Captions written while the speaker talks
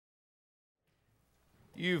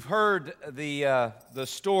You've heard the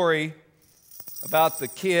story about the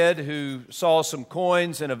kid who saw some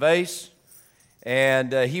coins in a vase,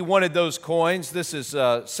 and he wanted those coins. This is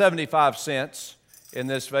 75 cents in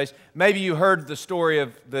this vase. Maybe you heard the story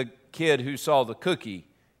of the kid who saw the cookie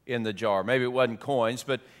in the jar. Maybe it wasn't coins,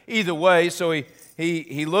 but either way, so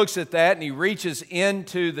he looks at that and he reaches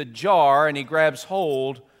into the jar and he grabs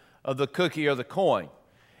hold of the cookie or the coin.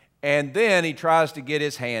 And then he tries to get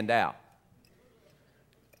his hand out.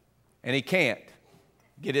 And he can't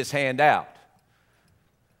get his hand out.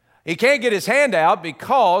 He can't get his hand out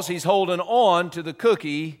because he's holding on to the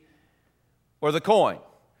cookie or the coin.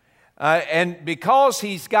 And because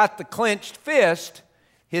he's got the clenched fist,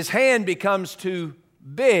 his hand becomes too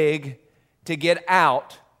big to get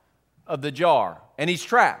out of the jar. And he's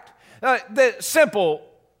trapped. The simple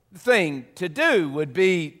thing to do would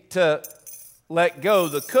be to let go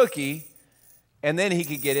the cookie, and then he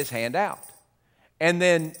could get his hand out. And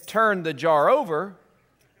then turn the jar over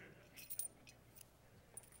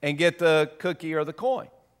and get the cookie or the coin.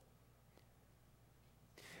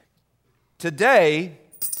 Today,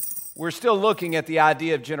 we're still looking at the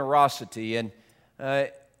idea of generosity. And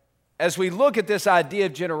as we look at this idea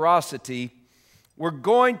of generosity, we're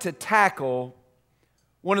going to tackle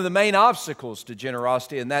one of the main obstacles to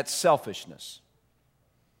generosity, and that's selfishness.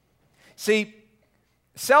 See,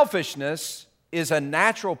 selfishness is a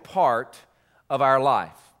natural part of our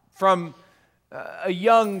life. From a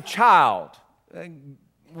young child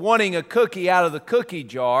wanting a cookie out of the cookie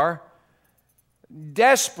jar,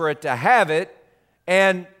 desperate to have it,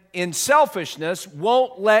 and in selfishness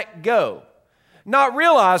won't let go. Not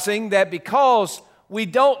realizing that because we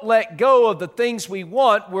don't let go of the things we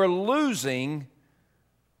want, we're losing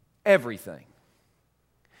everything.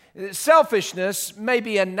 Selfishness may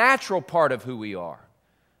be a natural part of who we are.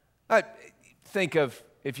 Think of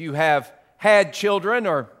if you have had children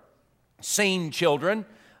or seen children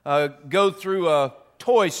go through a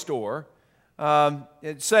toy store,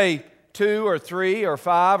 say 2 or 3 or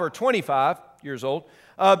 5 or 25 years old.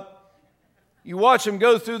 You watch them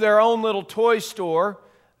go through their own little toy store,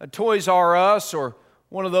 Toys R Us or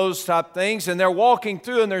one of those type things, and they're walking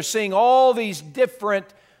through and they're seeing all these different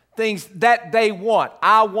things that they want.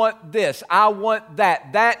 I want this. I want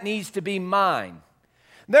that. That needs to be mine.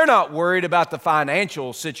 They're not worried about the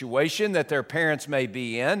financial situation that their parents may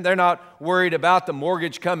be in. They're not worried about the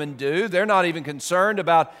mortgage coming due. They're not even concerned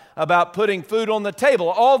about putting food on the table.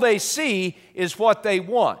 All they see is what they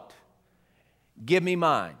want. Give me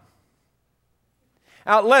mine.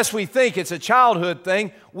 Now, unless we think it's a childhood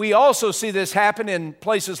thing, we also see this happen in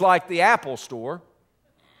places like the Apple Store.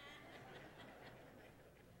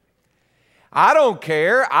 I don't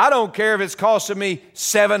care. I don't care if it's costing me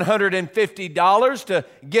 $750 to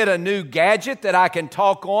get a new gadget that I can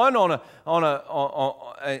talk on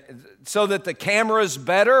so that the camera's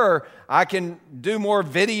better, or I can do more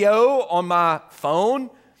video on my phone.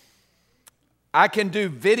 I can do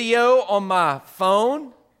video on my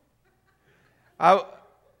phone. I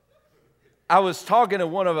was talking to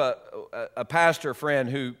one of a pastor friend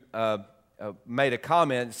who made a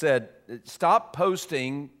comment and said, "Stop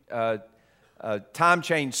posting Time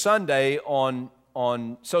Change Sunday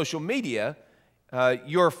on social media.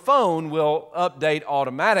 Your phone will update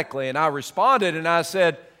automatically." And I responded and I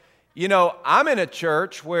said, I'm in a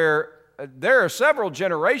church where there are several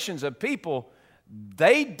generations of people,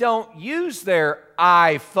 they don't use their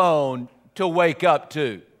iPhone to wake up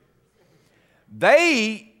to.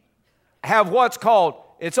 They have what's called,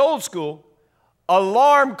 it's old school,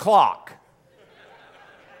 alarm clock.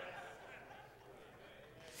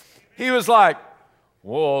 He was like,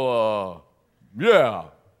 well, yeah,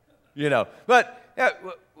 But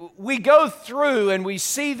we go through and we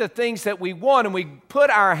see the things that we want and we put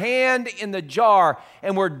our hand in the jar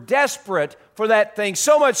and we're desperate for that thing,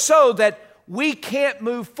 so much so that we can't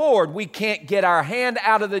move forward. We can't get our hand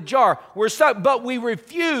out of the jar. We're stuck, but we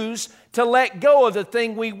refuse to let go of the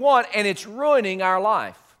thing we want, and it's ruining our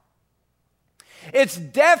life. It's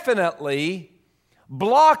definitely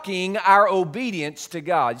blocking our obedience to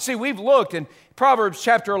God. See, we've looked in Proverbs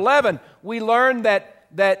chapter 11, we learned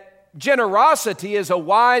that generosity is a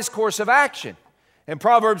wise course of action. In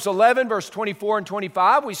Proverbs 11, verse 24 and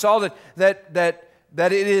 25, we saw that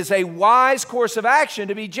it is a wise course of action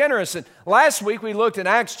to be generous. And last week we looked in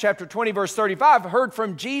Acts chapter 20, verse 35, heard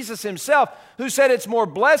from Jesus himself, who said it's more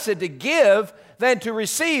blessed to give than to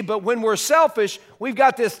receive. But when we're selfish, we've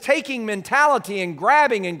got this taking mentality and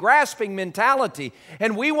grabbing and grasping mentality.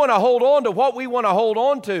 And we want to hold on to what we want to hold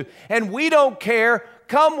on to. And we don't care,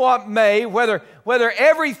 come what may, whether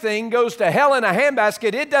everything goes to hell in a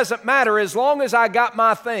handbasket, it doesn't matter as long as I got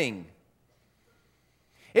my thing.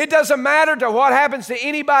 It doesn't matter to what happens to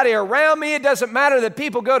anybody around me. It doesn't matter that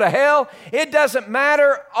people go to hell. It doesn't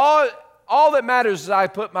matter. All that matters is I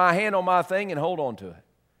put my hand on my thing and hold on to it.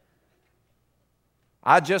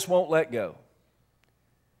 I just won't let go.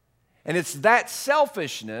 And it's that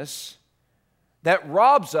selfishness that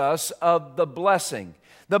robs us of the blessing.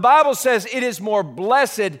 The Bible says it is more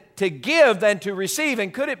blessed to give than to receive.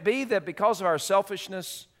 And could it be that because of our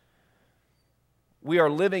selfishness, we are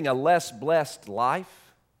living a less blessed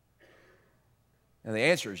life? And the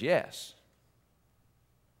answer is yes.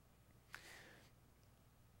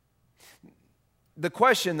 The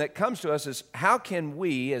question that comes to us is, how can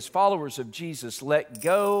we, as followers of Jesus, let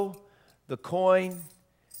go the coin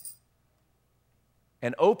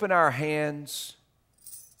and open our hands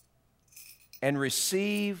and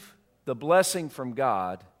receive the blessing from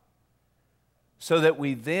God so that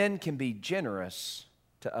we then can be generous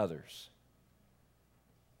to others?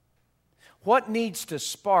 What needs to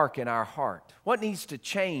spark in our heart? What needs to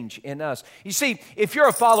change in us? You see, if you're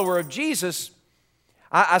a follower of Jesus,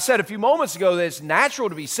 I said a few moments ago that it's natural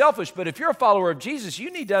to be selfish, but if you're a follower of Jesus,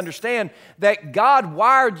 you need to understand that God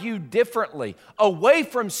wired you differently, away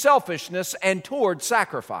from selfishness and toward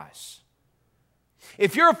sacrifice.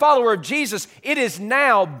 If you're a follower of Jesus, it is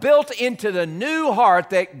now built into the new heart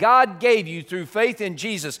that God gave you through faith in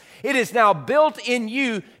Jesus. It is now built in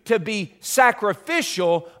you to be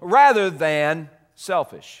sacrificial rather than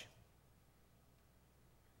selfish.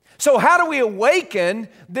 So how do we awaken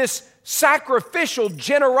this sacrificial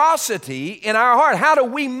generosity in our heart? How do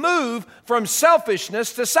we move from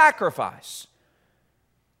selfishness to sacrifice?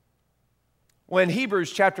 When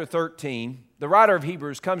Hebrews chapter 13, the writer of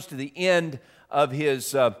Hebrews comes to the end of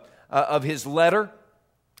his letter,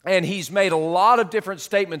 and he's made a lot of different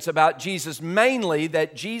statements about Jesus, mainly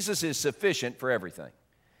that Jesus is sufficient for everything.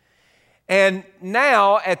 And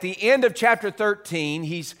now, at the end of chapter 13,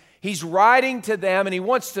 he's writing to them, and he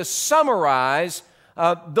wants to summarize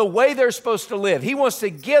the way they're supposed to live. He wants to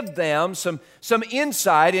give them some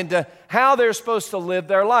insight into how they're supposed to live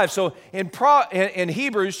their life. So in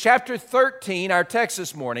Hebrews chapter 13, our text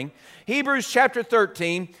this morning, Hebrews chapter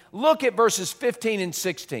 13, look at verses 15 and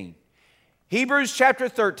 16. Hebrews chapter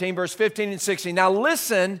 13, verse 15 and 16. Now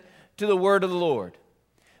listen to the word of the Lord.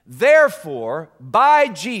 Therefore, by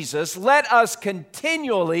Jesus, let us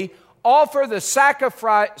continually offer the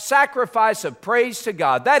sacrifice of praise to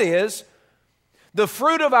God. That is, the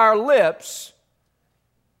fruit of our lips,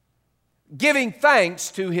 giving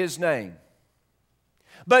thanks to His name.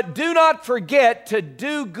 But do not forget to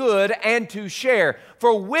do good and to share,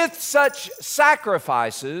 for with such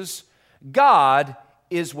sacrifices, God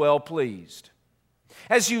is well pleased.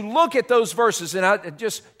 As you look at those verses, and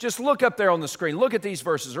just look up there on the screen, look at these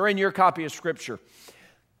verses, or in your copy of Scripture.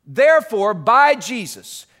 Therefore, by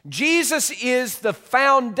Jesus is the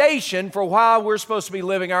foundation for how we're supposed to be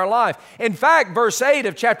living our life. In fact, verse 8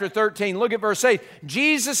 of chapter 13, look at verse 8.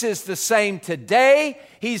 Jesus is the same today,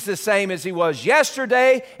 He's the same as He was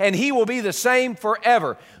yesterday, and He will be the same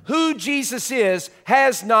forever. Who Jesus is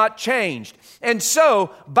has not changed. And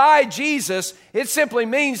so, by Jesus, it simply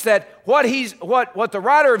means that what the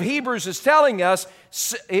writer of Hebrews is telling us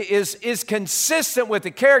is consistent with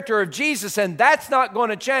the character of Jesus, and that's not going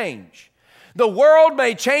to change. The world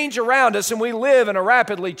may change around us, and we live in a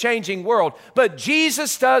rapidly changing world, but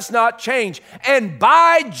Jesus does not change. And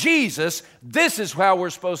by Jesus, this is how we're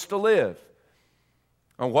supposed to live.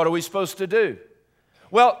 And what are we supposed to do?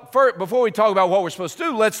 Well, before we talk about what we're supposed to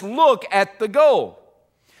do, let's look at the goal.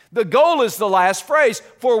 The goal is the last phrase.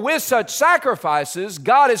 For with such sacrifices,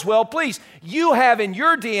 God is well pleased. You have in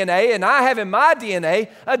your DNA, and I have in my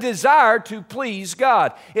DNA, a desire to please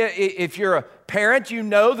God. If you're a parent, you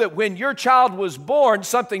know that when your child was born,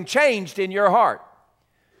 something changed in your heart.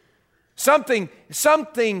 Something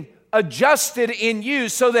adjusted in you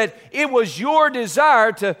so that it was your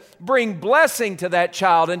desire to bring blessing to that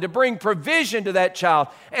child and to bring provision to that child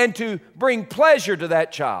and to bring pleasure to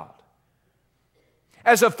that child.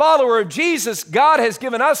 As a follower of Jesus, God has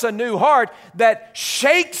given us a new heart that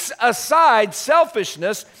shakes aside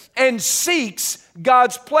selfishness and seeks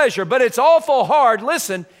God's pleasure. But it's awful hard,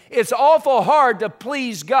 listen, it's awful hard to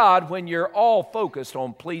please God when you're all focused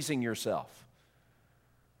on pleasing yourself.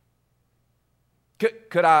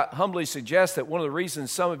 Could I humbly suggest that one of the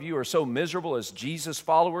reasons some of you are so miserable as Jesus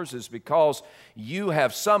followers is because you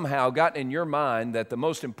have somehow gotten in your mind that the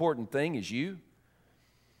most important thing is you?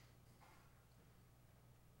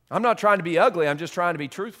 I'm not trying to be ugly, I'm just trying to be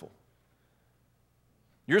truthful.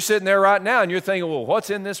 You're sitting there right now and you're thinking, well, what's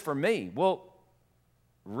in this for me? Well,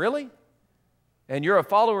 really? and you're a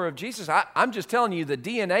follower of Jesus, I'm just telling you the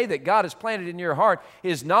DNA that God has planted in your heart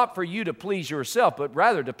is not for you to please yourself, but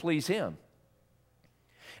rather to please Him.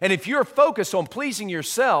 And if you're focused on pleasing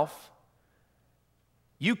yourself,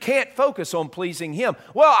 you can't focus on pleasing Him.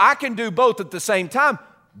 Well, I can do both at the same time.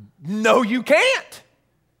 No, you can't.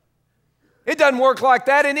 It doesn't work like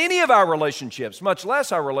that in any of our relationships, much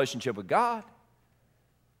less our relationship with God.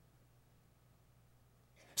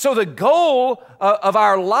 So the goal of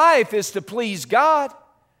our life is to please God.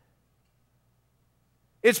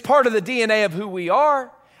 It's part of the DNA of who we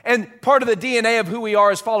are. And part of the DNA of who we are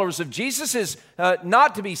as followers of Jesus is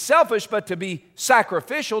not to be selfish, but to be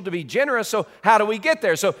sacrificial, to be generous. So how do we get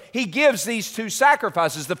there? So He gives these two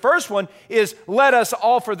sacrifices. The first one is, let us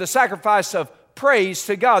offer the sacrifice of praise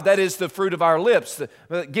to God. That is the fruit of our lips,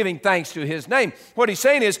 giving thanks to His name. What He's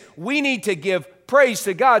saying is we need to give praise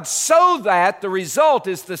to God so that the result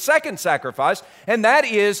is the second sacrifice, and that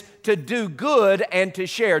is to do good and to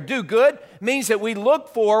share. Do good means that we look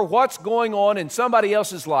for what's going on in somebody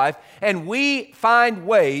else's life and we find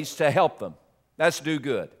ways to help them. That's do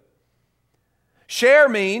good. Share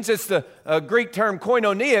means, it's the Greek term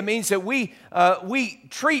koinonia. It means that we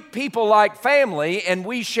treat people like family and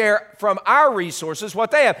we share from our resources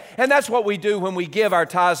what they have. And that's what we do when we give our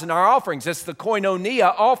tithes and our offerings. It's the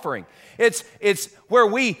koinonia offering. It's where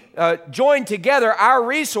we join together our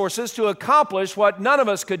resources to accomplish what none of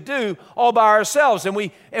us could do all by ourselves. And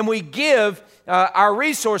we give our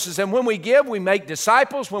resources. And when we give, we make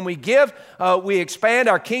disciples. When we give, we expand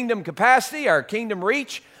our kingdom capacity, our kingdom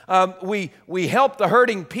reach. We help the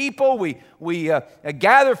hurting people. We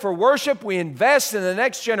gather for worship. We invest in the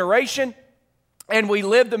next generation. And we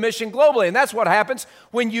live the mission globally. And that's what happens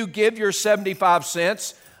when you give your 75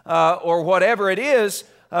 cents or whatever it is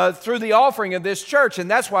through the offering of this church. And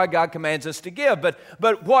that's why God commands us to give. But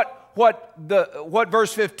what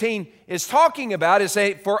verse 15 is talking about is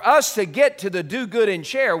for us to get to the do good and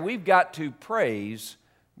share, we've got to praise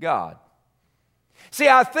God. See,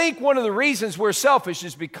 I think one of the reasons we're selfish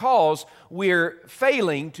is because we're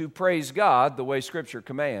failing to praise God the way Scripture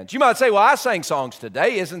commands. You might say, well, I sang songs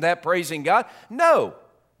today. Isn't that praising God? No,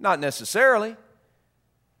 not necessarily.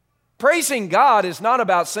 Praising God is not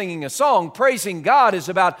about singing a song. Praising God is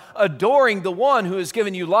about adoring the one who has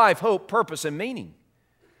given you life, hope, purpose, and meaning.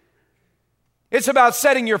 It's about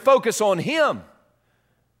setting your focus on Him.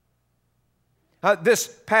 This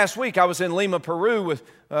past week, I was in Lima, Peru, with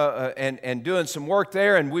and doing some work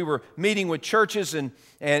there, and we were meeting with churches and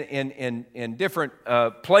in different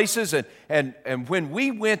places. And when we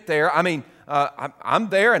went there, I mean, I'm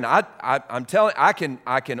there, and I'm telling, I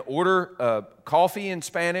can order coffee in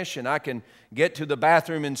Spanish, and I can get to the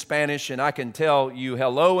bathroom in Spanish, and I can tell you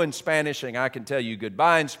hello in Spanish, and I can tell you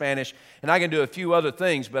goodbye in Spanish, and I can do a few other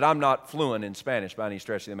things, but I'm not fluent in Spanish by any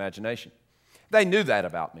stretch of the imagination. They knew that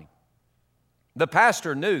about me. The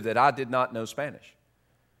pastor knew that I did not know Spanish.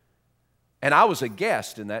 And I was a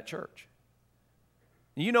guest in that church.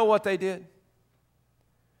 You know what they did?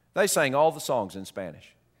 They sang all the songs in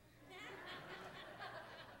Spanish.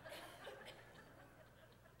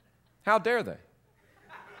 How dare they?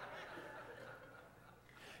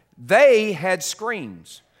 They had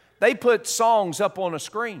screens. They put songs up on a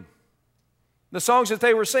screen. The songs that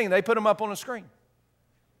they were singing, they put them up on a screen.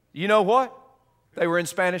 You know what? They were in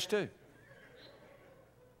Spanish too.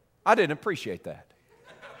 I didn't appreciate that.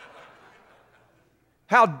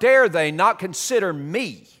 How dare they not consider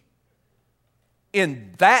me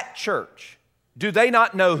in that church? Do they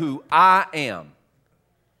not know who I am?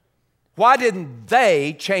 Why didn't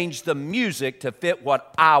they change the music to fit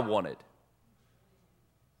what I wanted?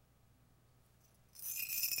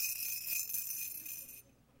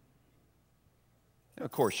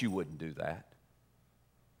 Of course, you wouldn't do that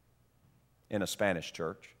in a Spanish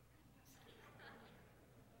church.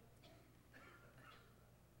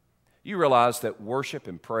 You realize that worship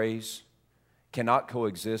and praise cannot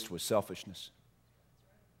coexist with selfishness.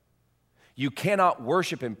 You cannot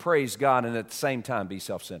worship and praise God and at the same time be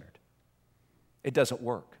self-centered. It doesn't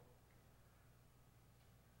work.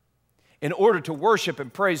 In order to worship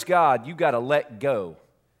and praise God, you've got to let go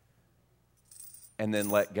and then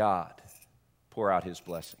let God pour out His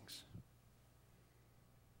blessings.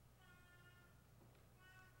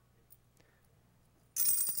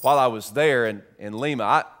 While I was there in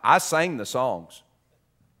Lima, I sang the songs.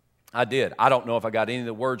 I did. I don't know if I got any of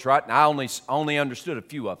the words right, and I only understood a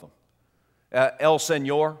few of them. El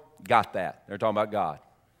Señor, got that. They're talking about God.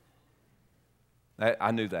 I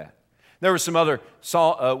knew that. There were some other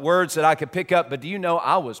words that I could pick up, but do you know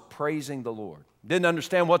I was praising the Lord. Didn't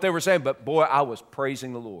understand what they were saying, but boy, I was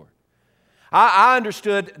praising the Lord. I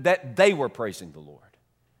understood that they were praising the Lord.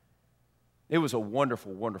 It was a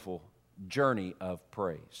wonderful, wonderful journey of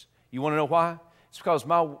praise. You want to know why? It's because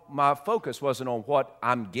my focus wasn't on what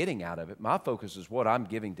I'm getting out of it. My focus is what I'm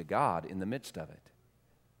giving to God in the midst of it.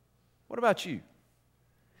 What about you?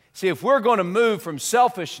 See, if we're going to move from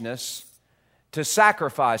selfishness to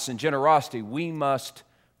sacrifice and generosity, we must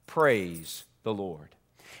praise the Lord.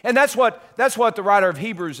 And that's what the writer of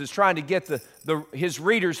Hebrews is trying to get his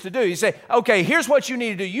readers to do. He say, okay, here's what you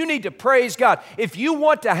need to do. You need to praise God. If you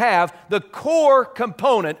want to have the core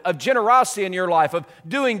component of generosity in your life, of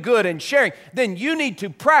doing good and sharing, then you need to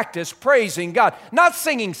practice praising God. Not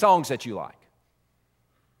singing songs that you like,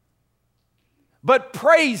 but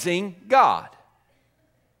praising God.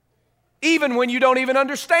 Even when you don't even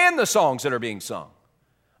understand the songs that are being sung.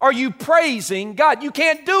 Are you praising God? You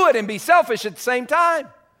can't do it and be selfish at the same time.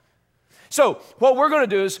 So what we're going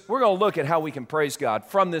to do is we're going to look at how we can praise God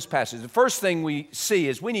from this passage. The first thing we see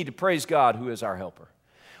is we need to praise God who is our helper.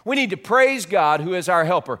 We need to praise God who is our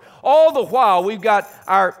helper. All the while we've got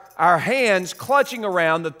our hands clutching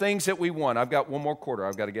around the things that we want. I've got one more quarter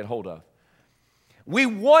I've got to get hold of. We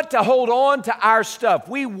want to hold on to our stuff.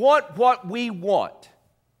 We want what we want.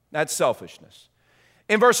 That's selfishness.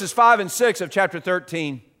 In verses 5 and 6 of chapter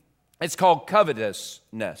 13, it's called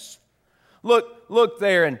covetousness. Look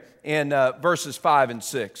there in verses 5 and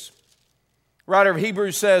 6. Writer of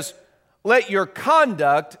Hebrews says, let your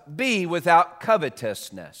conduct be without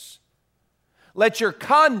covetousness. Let your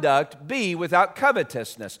conduct be without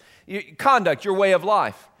covetousness. Conduct, your way of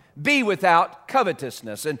life, be without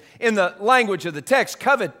covetousness. And in the language of the text,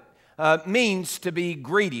 covet means to be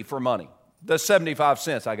greedy for money. The 75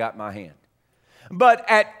 cents I got in my hand. But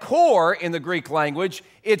at core in the Greek language,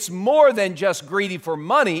 it's more than just greedy for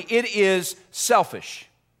money. It is selfish,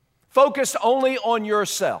 focused only on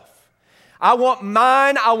yourself. I want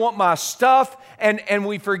mine, I want my stuff, and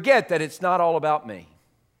we forget that it's not all about me.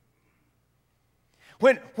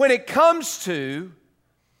 When it comes to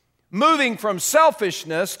moving from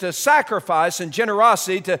selfishness to sacrifice and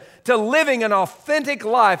generosity to living an authentic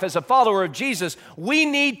life as a follower of Jesus, we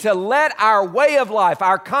need to let our way of life,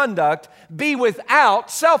 our conduct, be without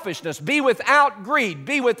selfishness, be without greed,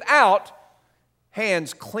 be without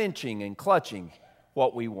hands clenching and clutching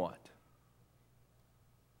what we want.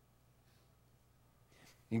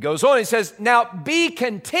 He goes on, he says, now be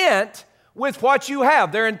content with what you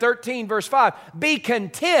have. There in 13 verse 5, be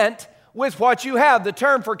content with what you have. The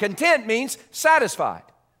term for content means satisfied.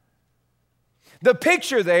 The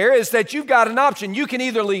picture there is that you've got an option. You can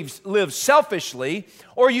either live selfishly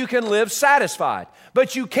or you can live satisfied.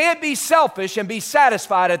 But you can't be selfish and be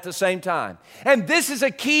satisfied at the same time. And this is a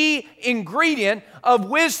key ingredient of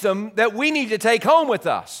wisdom that we need to take home with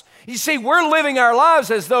us. You see, we're living our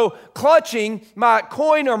lives as though clutching my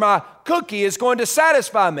coin or my cookie is going to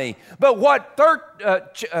satisfy me. But what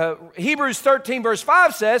Hebrews 13 verse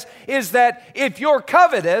 5 says is that if you're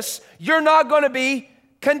covetous, you're not going to be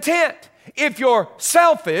content. If you're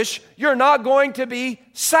selfish, you're not going to be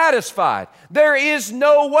satisfied. There is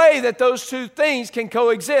no way that those two things can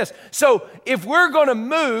coexist. So if we're going to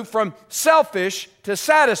move from selfish to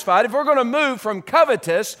satisfied, if we're going to move from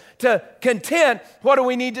covetous to content, what do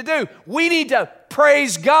we need to do? We need to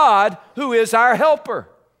praise God who is our helper.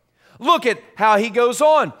 Look at how he goes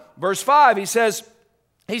on. Verse 5, he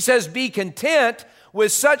says, be content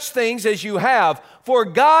with such things as you have, for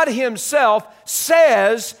God himself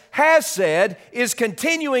has said, is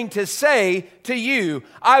continuing to say to you,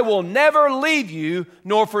 I will never leave you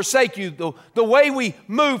nor forsake you. The way we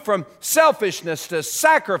move from selfishness to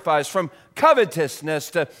sacrifice, from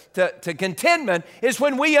covetousness to contentment is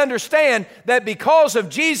when we understand that because of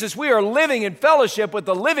Jesus, we are living in fellowship with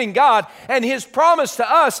the living God, and his promise to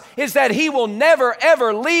us is that he will never,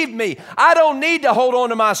 ever leave me. I don't need to hold on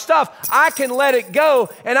to my stuff. I can let it go,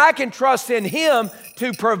 and I can trust in him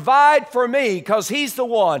to provide for me because he's the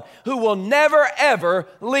one who will never, ever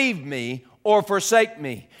leave me or forsake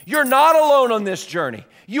me. You're not alone on this journey.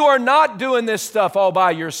 You are not doing this stuff all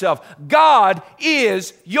by yourself. God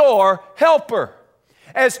is your helper.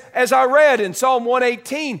 As I read in Psalm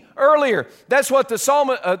 118 earlier, that's what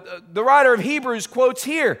the writer of Hebrews quotes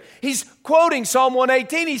here. He's quoting Psalm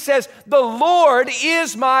 118. He says, the Lord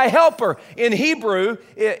is my helper. In Hebrew,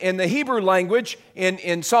 in the Hebrew language,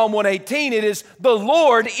 in Psalm 118, it is, the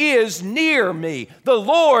Lord is near me. The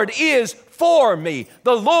Lord is for me.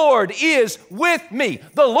 The Lord is with me.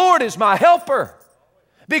 The Lord is my helper.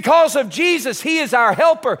 Because of Jesus, he is our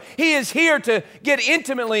helper. He is here to get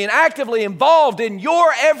intimately and actively involved in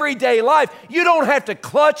your everyday life. You don't have to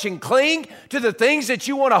clutch and cling to the things that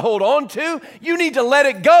you want to hold on to. You need to let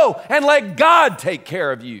it go and let God take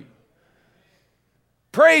care of you.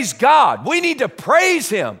 Praise God. We need to praise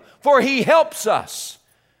him for He helps us.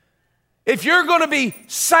 If you're going to be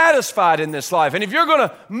satisfied in this life, and if you're going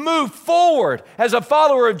to move forward as a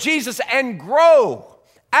follower of Jesus and grow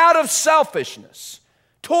out of selfishness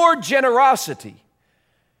toward generosity,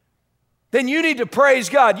 then you need to praise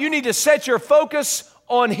God. You need to set your focus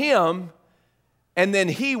on Him, and then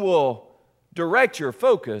He will direct your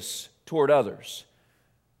focus toward others.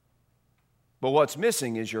 But what's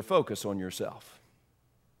missing is your focus on yourself.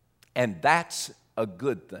 And that's a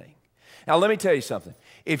good thing. Now, let me tell you something.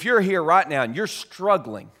 If you're here right now and you're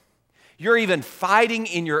struggling, you're even fighting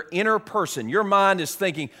in your inner person, your mind is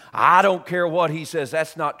thinking, I don't care what he says,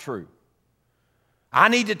 that's not true. I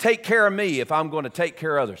need to take care of me if I'm going to take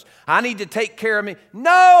care of others. I need to take care of me.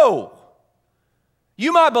 No!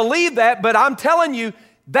 You might believe that, but I'm telling you,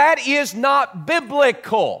 that is not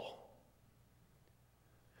biblical.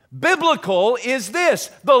 Biblical is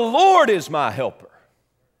this: the Lord is my helper.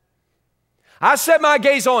 I set my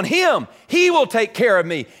gaze on Him. He will take care of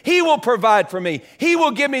me. He will provide for me. He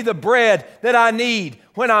will give me the bread that I need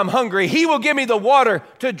when I'm hungry. He will give me the water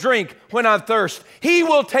to drink when I'm thirsty. He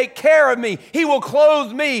will take care of me. He will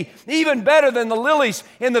clothe me even better than the lilies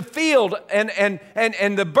in the field and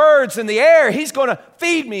the birds in the air. He's going to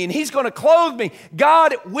feed me and He's going to clothe me.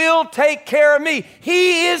 God will take care of me.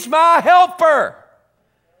 He is my helper.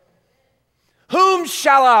 Whom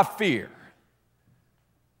shall I fear?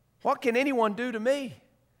 What can anyone do to me?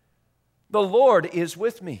 The Lord is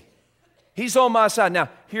with me. He's on my side. Now,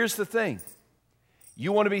 here's the thing.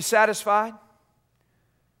 You want to be satisfied?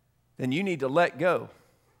 Then you need to let go.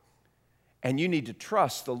 And you need to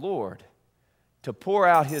trust the Lord to pour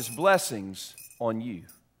out His blessings on you,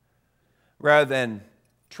 rather than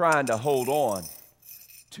trying to hold on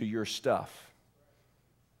to your stuff.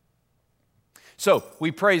 So we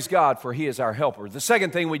praise God for He is our helper. The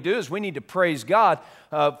second thing we do is we need to praise God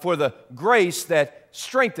for the grace that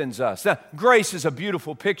strengthens us. Now, grace is a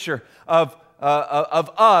beautiful picture of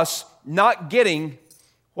us not getting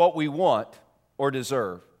what we want or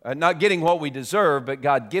deserve. Not getting what we deserve, but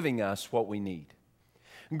God giving us what we need.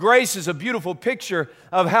 Grace is a beautiful picture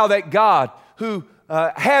of how that God, who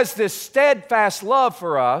has this steadfast love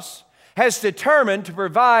for us, has determined to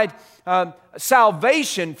provide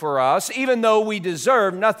salvation for us, even though we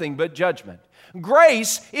deserve nothing but judgment.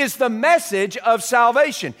 Grace is the message of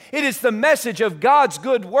salvation. It is the message of God's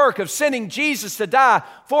good work of sending Jesus to die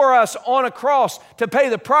for us on a cross, to pay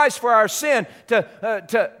the price for our sin,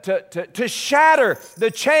 to shatter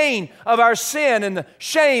the chain of our sin and the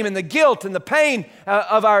shame and the guilt and the pain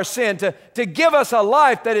of our sin, to give us a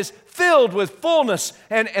life that is filled with fullness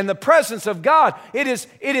and the presence of God. It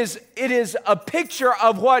is a picture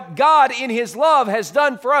of what God in His love has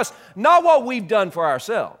done for us, not what we've done for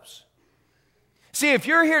ourselves. See, if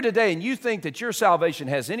you're here today and you think that your salvation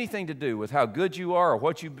has anything to do with how good you are or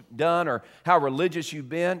what you've done or how religious you've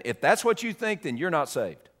been, if that's what you think, then you're not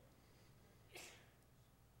saved.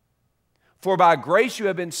 For by grace you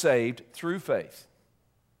have been saved through faith.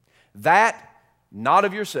 That, not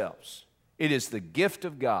of yourselves. It is the gift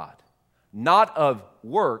of God, not of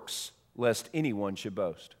works, lest anyone should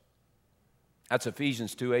boast. That's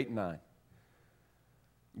Ephesians 2:8-9.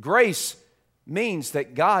 Grace means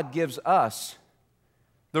that God gives us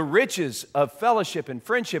the riches of fellowship and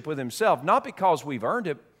friendship with Himself, not because we've earned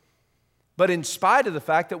it, but in spite of the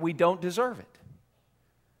fact that we don't deserve it.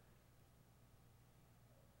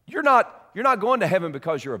 You're not going to heaven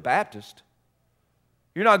because you're a Baptist.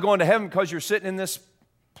 You're not going to heaven because you're sitting in this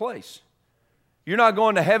place. You're not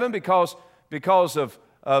going to heaven because of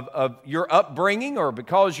your upbringing, or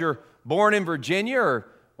because you're born in Virginia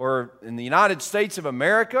or in the United States of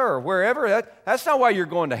America or wherever. That's not why you're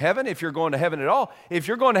going to heaven, if you're going to heaven at all. If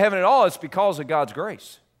you're going to heaven at all, it's because of God's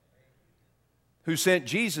grace, who sent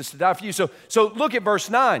Jesus to die for you. So look at verse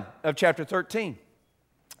 9 of chapter 13.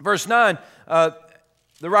 Verse 9, the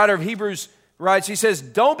writer of Hebrews writes, he says,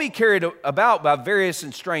 "Don't be carried about by various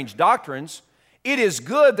and strange doctrines. It is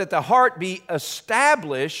good that the heart be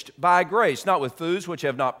established by grace, not with foods which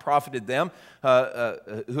have not profited them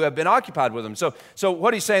who have been occupied with them." So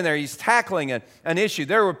what he's saying there, he's tackling an issue.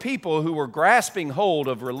 There were people who were grasping hold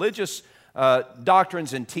of religious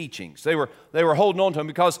doctrines and teachings. They were holding on to them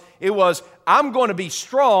because it was, I'm going to be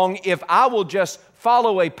strong if I will just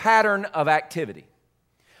follow a pattern of activity.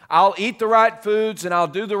 I'll eat the right foods and I'll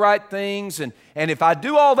do the right things, and if I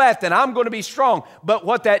do all that, then I'm going to be strong. But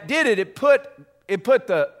what that did, it put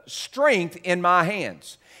the strength in my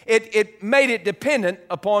hands. It made it dependent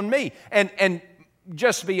upon me. And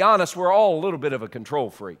just to be honest, we're all a little bit of a control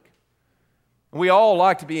freak. We all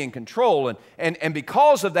like to be in control, and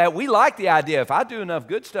because of that, we like the idea, if I do enough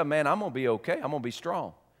good stuff, man, I'm going to be okay. I'm going to be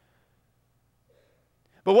strong.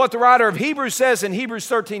 But what the writer of Hebrews says in Hebrews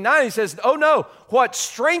 13:9, he says, oh no, what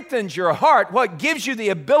strengthens your heart, what gives you the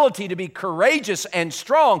ability to be courageous and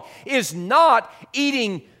strong is not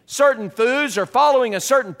eating certain foods or following a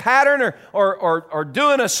certain pattern or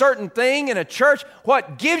doing a certain thing in a church.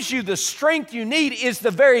 What gives you the strength you need is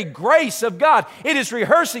the very grace of God. It is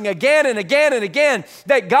rehearsing again and again and again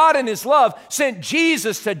that God in His love sent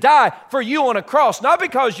Jesus to die for you on a cross, not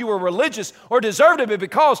because you were religious or deserved it, but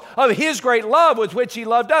because of His great love with which He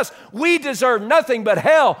loved us. We deserve nothing but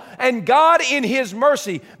hell, and God in His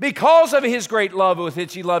mercy, because of His great love with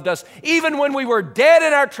which He loved us, even when we were dead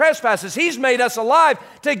in our trespasses, He's made us alive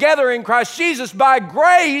together in Christ Jesus. By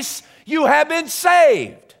grace you have been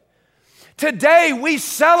saved. Today we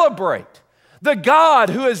celebrate the God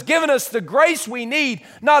who has given us the grace we need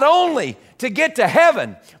not only to get to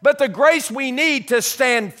heaven, but the grace we need to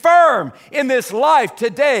stand firm in this life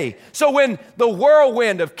today. So when the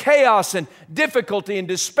whirlwind of chaos and difficulty and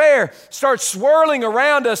despair starts swirling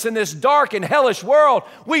around us in this dark and hellish world,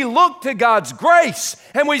 we look to God's grace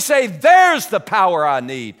and we say, there's the power I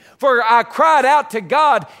need. For I cried out to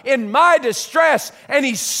God in my distress, and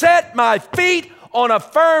He set my feet on a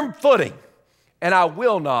firm footing, and I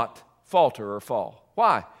will not falter or fall.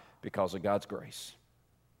 Why? Because of God's grace.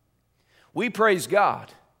 We praise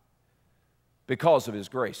God because of His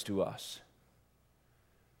grace to us.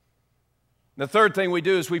 The third thing we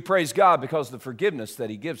do is we praise God because of the forgiveness that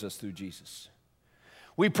He gives us through Jesus.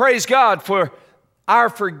 We praise God for our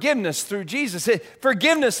forgiveness through Jesus.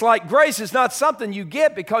 Forgiveness, like grace, is not something you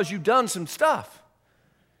get because you've done some stuff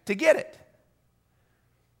to get it.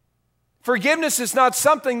 Forgiveness is not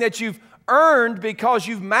something that you've earned because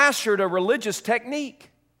you've mastered a religious technique.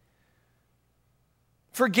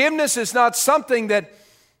 Forgiveness is not something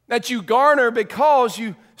that you garner because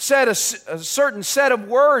you said a certain set of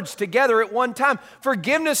words together at one time.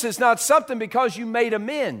 Forgiveness is not something because you made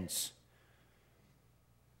amends.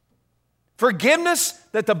 Forgiveness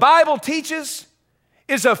that the Bible teaches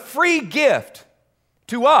is a free gift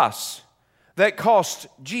to us that cost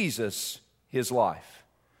Jesus His life.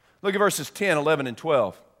 Look at verses 10, 11, and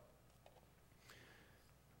 12.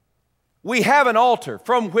 We have an altar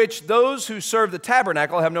from which those who serve the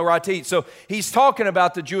tabernacle have no right to eat. So he's talking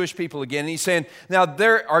about the Jewish people again. And he's saying, now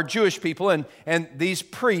there are Jewish people and these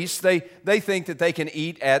priests, they think that they can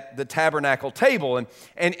eat at the tabernacle table.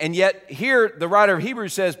 And yet here the writer of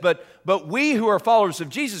Hebrews says, but we who are followers of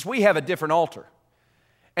Jesus, we have a different altar.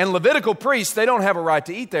 And Levitical priests, they don't have a right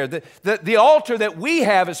to eat there. The altar that we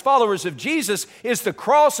have as followers of Jesus is the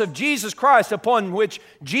cross of Jesus Christ, upon which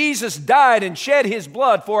Jesus died and shed His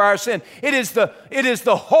blood for our sin. It is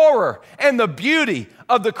the horror and the beauty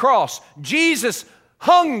of the cross. Jesus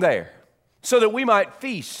hung there so that we might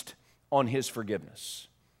feast on His forgiveness.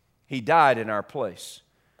 He died in our place.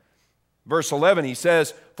 Verse 11, he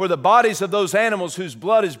says, for the bodies of those animals whose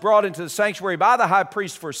blood is brought into the sanctuary by the high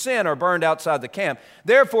priest for sin are burned outside the camp.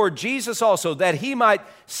 Therefore, Jesus also, that He might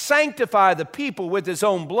sanctify the people with His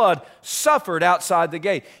own blood, suffered outside the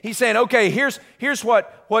gate. He's saying, okay, here's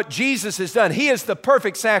what Jesus has done. He is the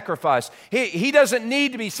perfect sacrifice. He doesn't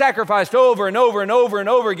need to be sacrificed over and over and over and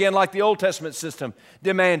over again like the Old Testament system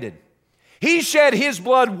demanded. He shed His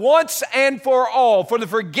blood once and for all for the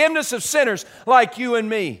forgiveness of sinners like you and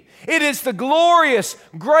me. It is the glorious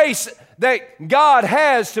grace that God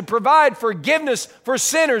has to provide forgiveness for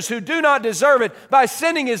sinners who do not deserve it by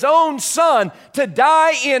sending His own Son to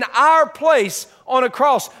die in our place on a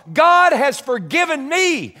cross. God has forgiven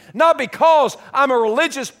me, not because I'm a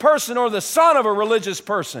religious person or the son of a religious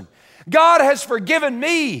person. God has forgiven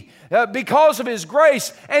me because of His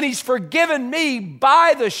grace, and He's forgiven me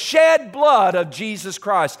by the shed blood of Jesus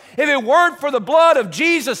Christ. If it weren't for the blood of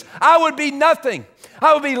Jesus, I would be nothing.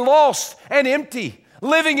 I would be lost and empty,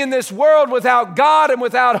 living in this world without God and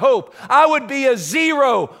without hope. I would be a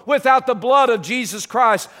zero without the blood of Jesus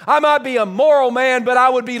Christ. I might be a moral man, but I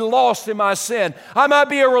would be lost in my sin. I might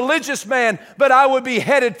be a religious man, but I would be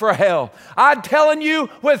headed for hell. I'm telling you,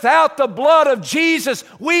 without the blood of Jesus,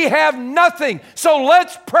 we have nothing. So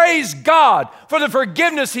let's praise God for the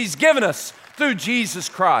forgiveness He's given us through Jesus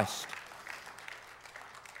Christ.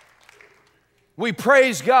 We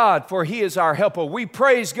praise God for He is our helper. We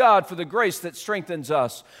praise God for the grace that strengthens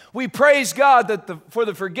us. We praise God for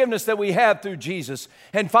the forgiveness that we have through Jesus.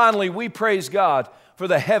 And finally, we praise God for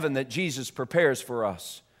the heaven that Jesus prepares for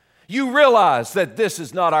us. You realize that this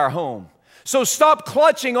is not our home. So stop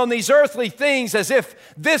clutching on these earthly things as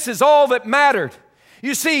if this is all that mattered.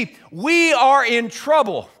 You see, we are in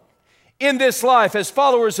trouble in this life as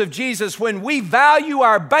followers of Jesus when we value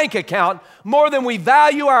our bank account more than we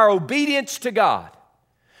value our obedience to God.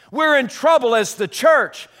 We're in trouble as the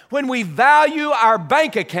church when we value our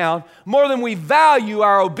bank account more than we value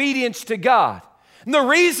our obedience to God. And the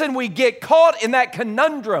reason we get caught in that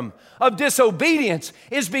conundrum of disobedience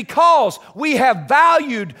is because we have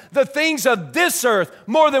valued the things of this earth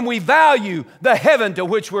more than we value the heaven to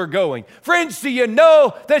which we're going. Friends, do you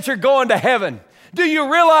know that you're going to heaven? Do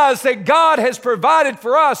you realize that God has provided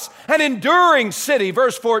for us an enduring city,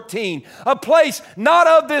 verse 14, a place not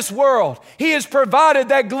of this world? He has provided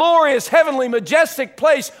that glorious, heavenly, majestic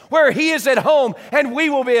place where He is at home and we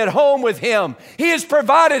will be at home with Him. He has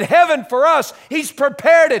provided heaven for us. He's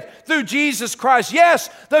prepared it through Jesus Christ. Yes,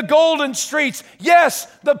 the golden streets. Yes,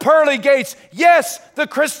 the pearly gates. Yes, the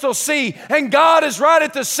crystal sea. And God is right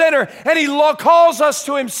at the center, and He calls us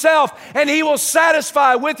to Himself, and He will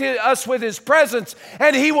satisfy us with His presence,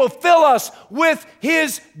 and He will fill us with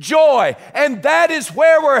His joy. And that is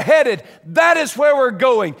where we're headed. That is where we're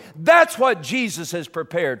going. That's what Jesus has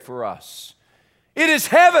prepared for us. It is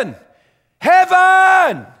heaven.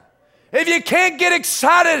 Heaven! If you can't get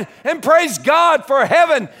excited and praise God for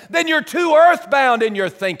heaven, then you're too earthbound in your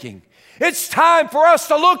thinking. It's time for us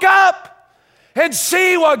to look up and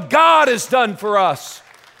see what God has done for us.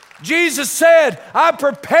 Jesus said, I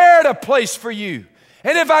prepared a place for you.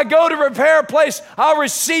 And if I go to prepare a place, I'll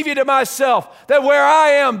receive you to myself, that where I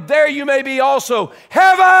am, there you may be also.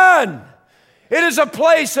 Heaven! It is a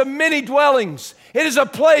place of many dwellings. It is a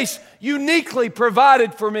place uniquely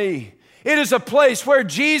provided for me. It is a place where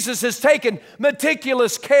Jesus has taken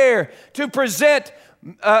meticulous care to present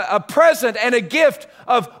a present and a gift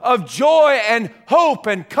of joy and hope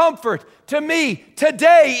and comfort to me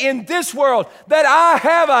today in this world, that I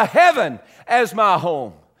have a heaven as my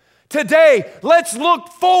home. Today, let's look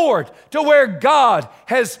forward to where God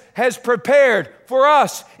has prepared for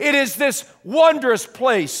us. It is this wondrous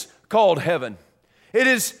place called heaven. It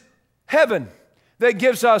is heaven that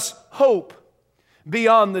gives us hope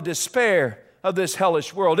beyond the despair of this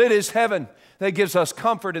hellish world. It is heaven that gives us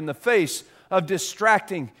comfort in the face of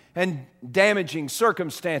distracting and damaging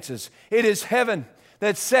circumstances. It is heaven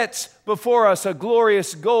that sets before us a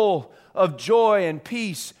glorious goal of joy and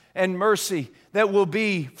peace and mercy that will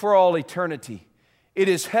be for all eternity. It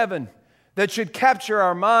is heaven that should capture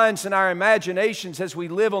our minds and our imaginations as we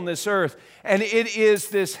live on this earth. And it is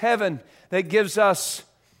this heaven that gives us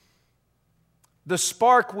the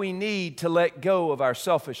spark we need to let go of our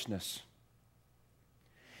selfishness.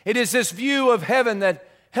 It is this view of heaven that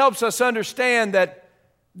helps us understand that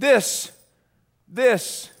that's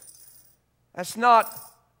not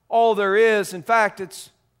all there is. In fact, it's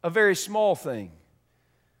a very small thing.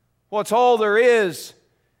 What's all there is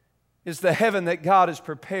the heaven that God has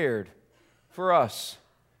prepared for us.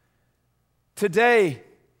 Today,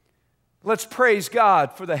 let's praise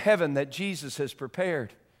God for the heaven that Jesus has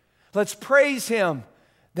prepared. Let's praise Him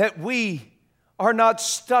that we are not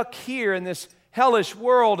stuck here in this hellish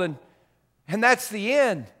world and that's the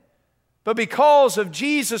end. But because of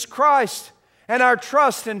Jesus Christ and our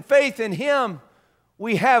trust and faith in Him,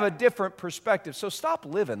 we have a different perspective. So stop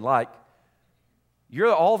living like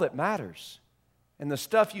you're all that matters and the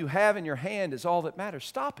stuff you have in your hand is all that matters.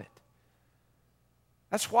 Stop it.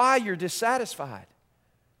 That's why you're dissatisfied.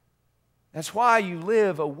 That's why you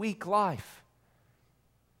live a weak life.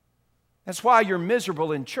 That's why you're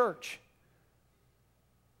miserable in church.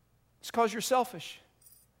 It's because you're selfish.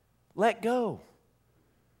 Let go.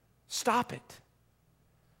 Stop it.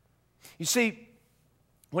 You see,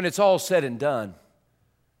 when it's all said and done,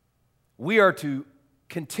 we are to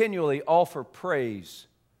continually offer praise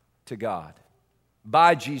to God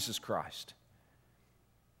by Jesus Christ.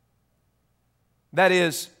 That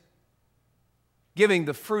is, giving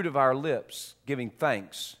the fruit of our lips, giving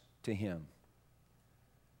thanks to Him.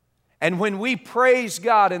 And when we praise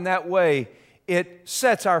God in that way, it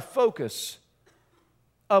sets our focus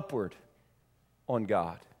upward on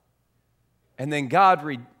God. And then God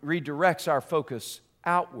redirects our focus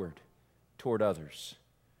outward toward others.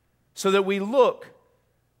 So that we look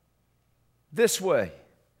this way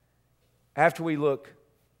after we look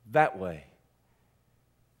that way.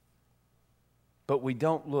 But we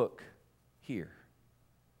don't look here.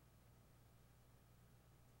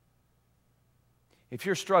 If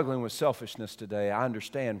you're struggling with selfishness today, I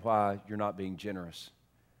understand why you're not being generous.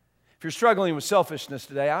 If you're struggling with selfishness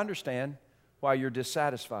today, I understand why you're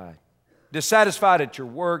dissatisfied. Dissatisfied at your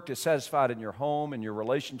work, dissatisfied in your home and your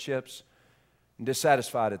relationships, and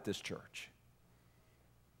dissatisfied at this church.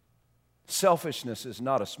 Selfishness is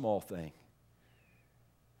not a small thing.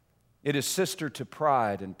 It is sister to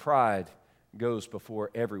pride, and pride goes before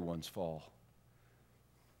everyone's fall.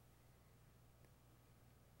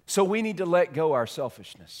 So we need to let go our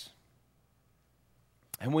selfishness.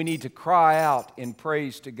 And we need to cry out in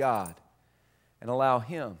praise to God and allow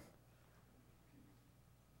Him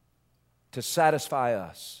to satisfy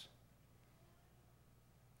us.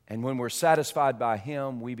 And when we're satisfied by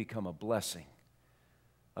Him, we become a blessing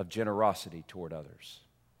of generosity toward others.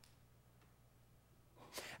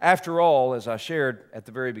 After all, as I shared at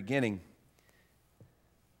the very beginning,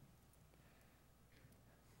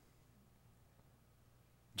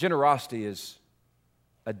 generosity is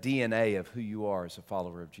a DNA of who you are as a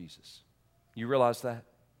follower of Jesus. You realize that?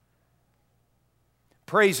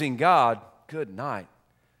 Praising God, good night.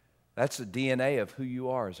 That's the DNA of who you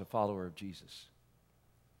are as a follower of Jesus.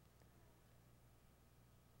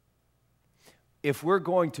 If we're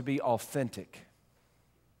going to be authentic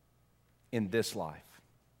in this life,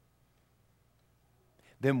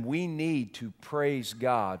 then we need to praise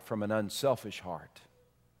God from an unselfish heart.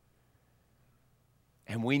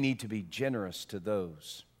 And we need to be generous to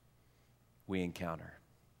those we encounter.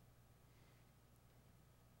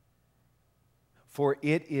 For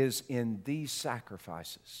it is in these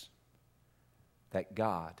sacrifices that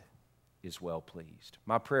God is well pleased.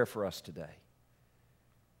 My prayer for us today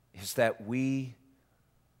is that we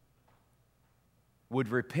would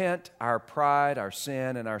repent our pride, our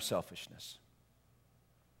sin, and our selfishness,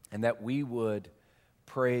 and that we would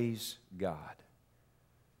praise God.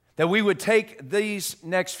 That we would take these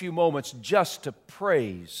next few moments just to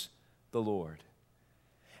praise the Lord.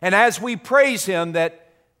 And as we praise Him, that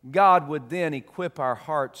God would then equip our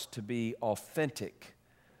hearts to be authentic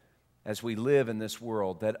as we live in this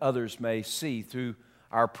world, that others may see through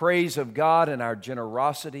our praise of God and our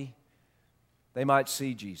generosity, they might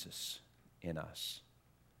see Jesus in us.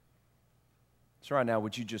 So right now,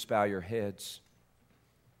 would you just bow your heads?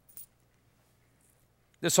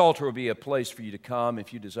 This altar will be a place for you to come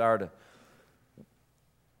if you desire to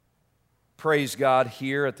praise God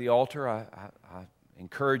here at the altar. I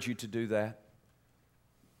encourage you to do that.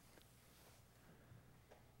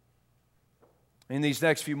 In these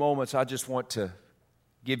next few moments, I just want to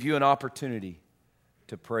give you an opportunity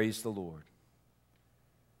to praise the Lord.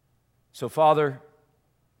 So, Father,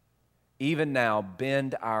 even now,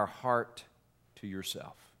 bend our heart to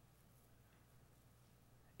yourself.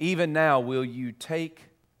 Even now, will you take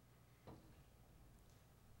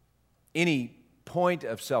any point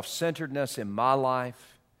of self-centeredness in my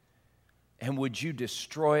life, and would you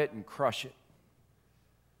destroy it and crush it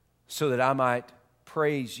so that I might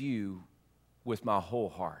praise you with my whole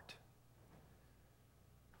heart?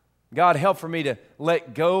 God, help for me to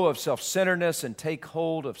let go of self-centeredness and take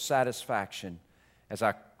hold of satisfaction as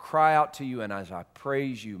I cry out to you and as I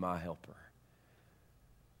praise you, my helper.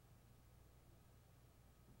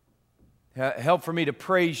 Help for me to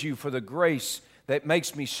praise you for the grace that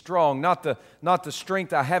makes me strong, not the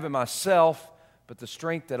strength I have in myself, but the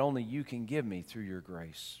strength that only you can give me through your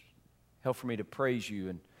grace. Help for me to praise you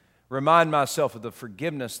and remind myself of the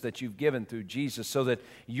forgiveness that you've given through Jesus so that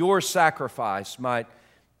your sacrifice might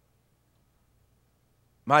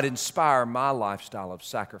inspire my lifestyle of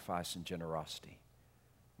sacrifice and generosity.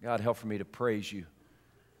 God, help for me to praise you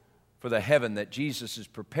for the heaven that Jesus has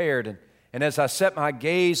prepared. And as I set my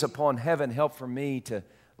gaze upon heaven, help for me to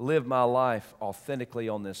live my life authentically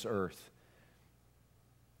on this earth,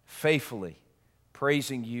 faithfully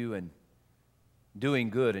praising you and doing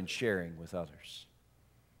good and sharing with others.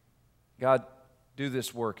 God, do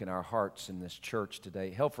this work in our hearts in this church today.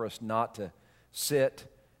 Help for us not to sit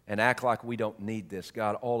and act like we don't need this.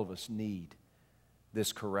 God, all of us need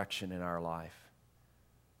this correction in our life.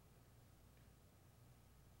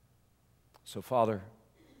 So, Father,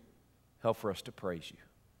 help for us to praise you.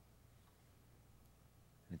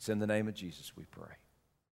 It's in the name of Jesus we pray.